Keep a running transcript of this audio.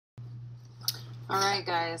Alright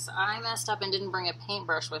guys, I messed up and didn't bring a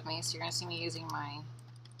paintbrush with me, so you're going to see me using my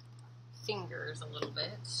fingers a little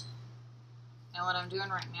bit. And what I'm doing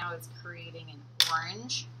right now is creating an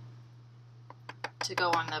orange to go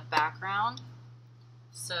on the background.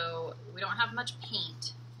 So we don't have much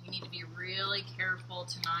paint. You need to be really careful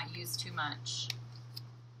to not use too much.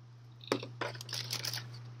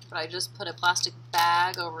 But I just put a plastic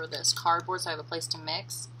bag over this cardboard so I have a place to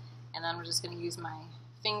mix. And then we're just going to use my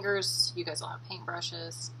fingers. You guys will have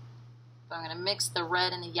paintbrushes. So I'm going to mix the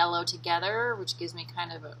red and the yellow together, which gives me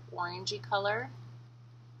kind of an orangey color.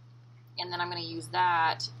 And then I'm going to use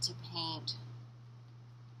that to paint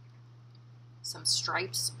some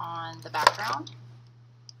stripes on the background.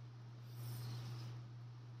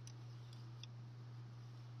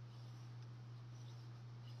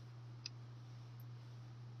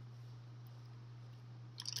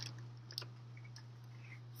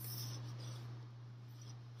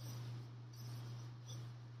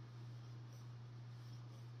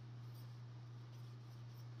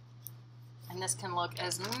 And this can look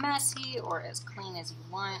as messy or as clean as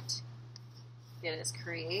you want. Get as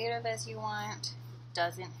creative as you want.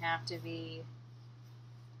 Doesn't have to be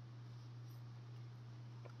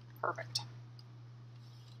perfect.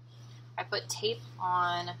 I put tape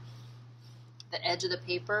on the edge of the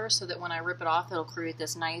paper so that when I rip it off, it'll create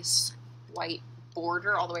this nice white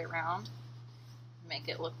border all the way around. Make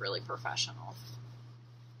it look really professional.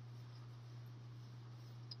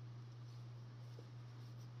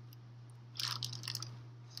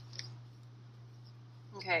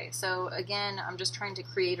 Okay, so again, I'm just trying to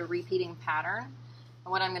create a repeating pattern.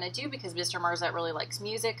 And what I'm going to do, because Mr. Marzette really likes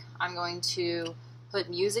music, I'm going to put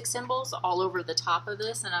music symbols all over the top of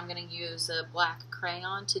this, and I'm going to use a black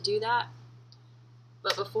crayon to do that.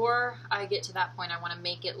 But before I get to that point, I want to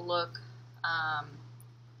make it look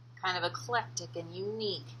kind of eclectic and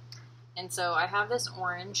unique. And so I have this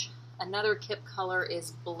orange. Another Kip color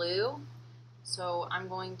is blue. So I'm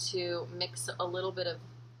going to mix a little bit of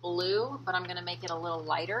blue, but I'm going to make it a little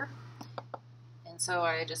lighter. And so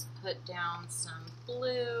I just put down some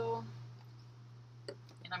blue,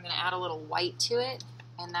 and I'm going to add a little white to it,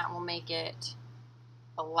 and that will make it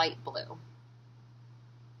a light blue.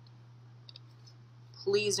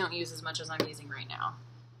 Please don't use as much as I'm using right now.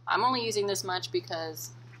 I'm only using this much because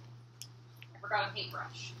I forgot a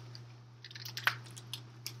paintbrush.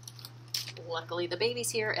 Luckily the baby's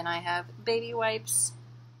here, and I have baby wipes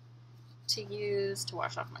to use to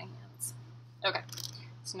wash off my hands. Okay,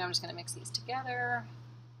 so now I'm just going to mix these together.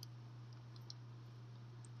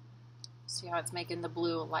 See how it's making the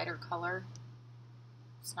blue a lighter color?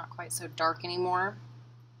 It's not quite so dark anymore.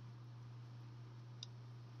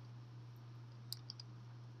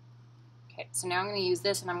 Okay, so now I'm going to use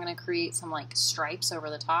this, and I'm going to create some like stripes over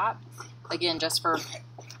the top. Again, just for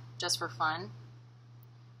fun.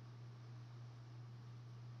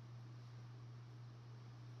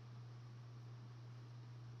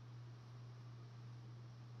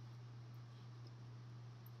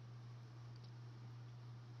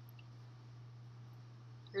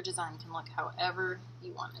 Your design can look however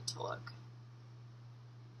you want it to look.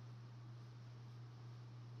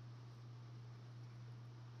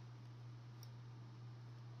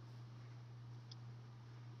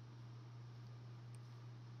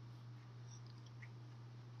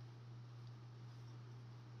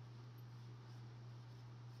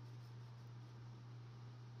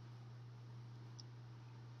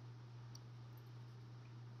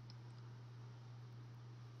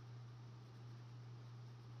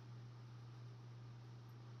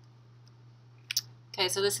 Okay,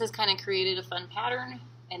 so this has kind of created a fun pattern,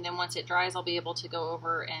 and then once it dries, I'll be able to go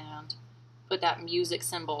over and put that music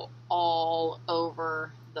symbol all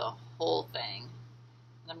over the whole thing.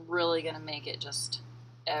 And I'm really going to make it just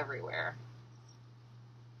everywhere.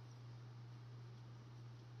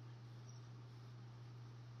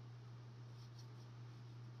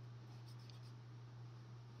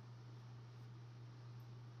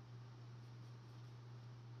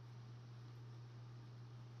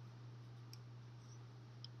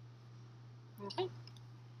 Okay.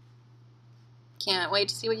 Can't wait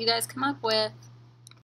to see what you guys come up with.